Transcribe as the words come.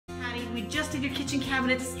We just did your kitchen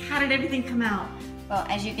cabinets. How did everything come out? Well,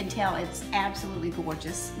 as you can tell, it's absolutely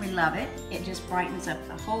gorgeous. We love it. It just brightens up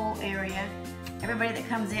the whole area. Everybody that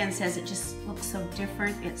comes in says it just looks so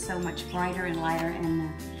different. It's so much brighter and lighter,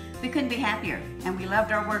 and we couldn't be happier. And we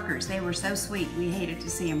loved our workers. They were so sweet. We hated to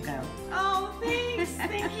see them go. Oh, thanks.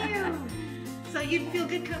 Thank you. So you'd feel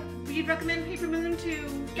good, you'd recommend Paper Moon to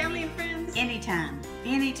family and friends? Anytime.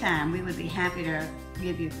 Anytime. We would be happy to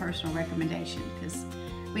give you a personal recommendation, because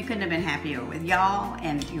we couldn't have been happier with y'all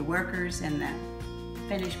and your workers and the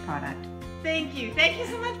finished product. Thank you. Thank you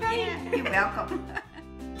so much, Patty. You're welcome.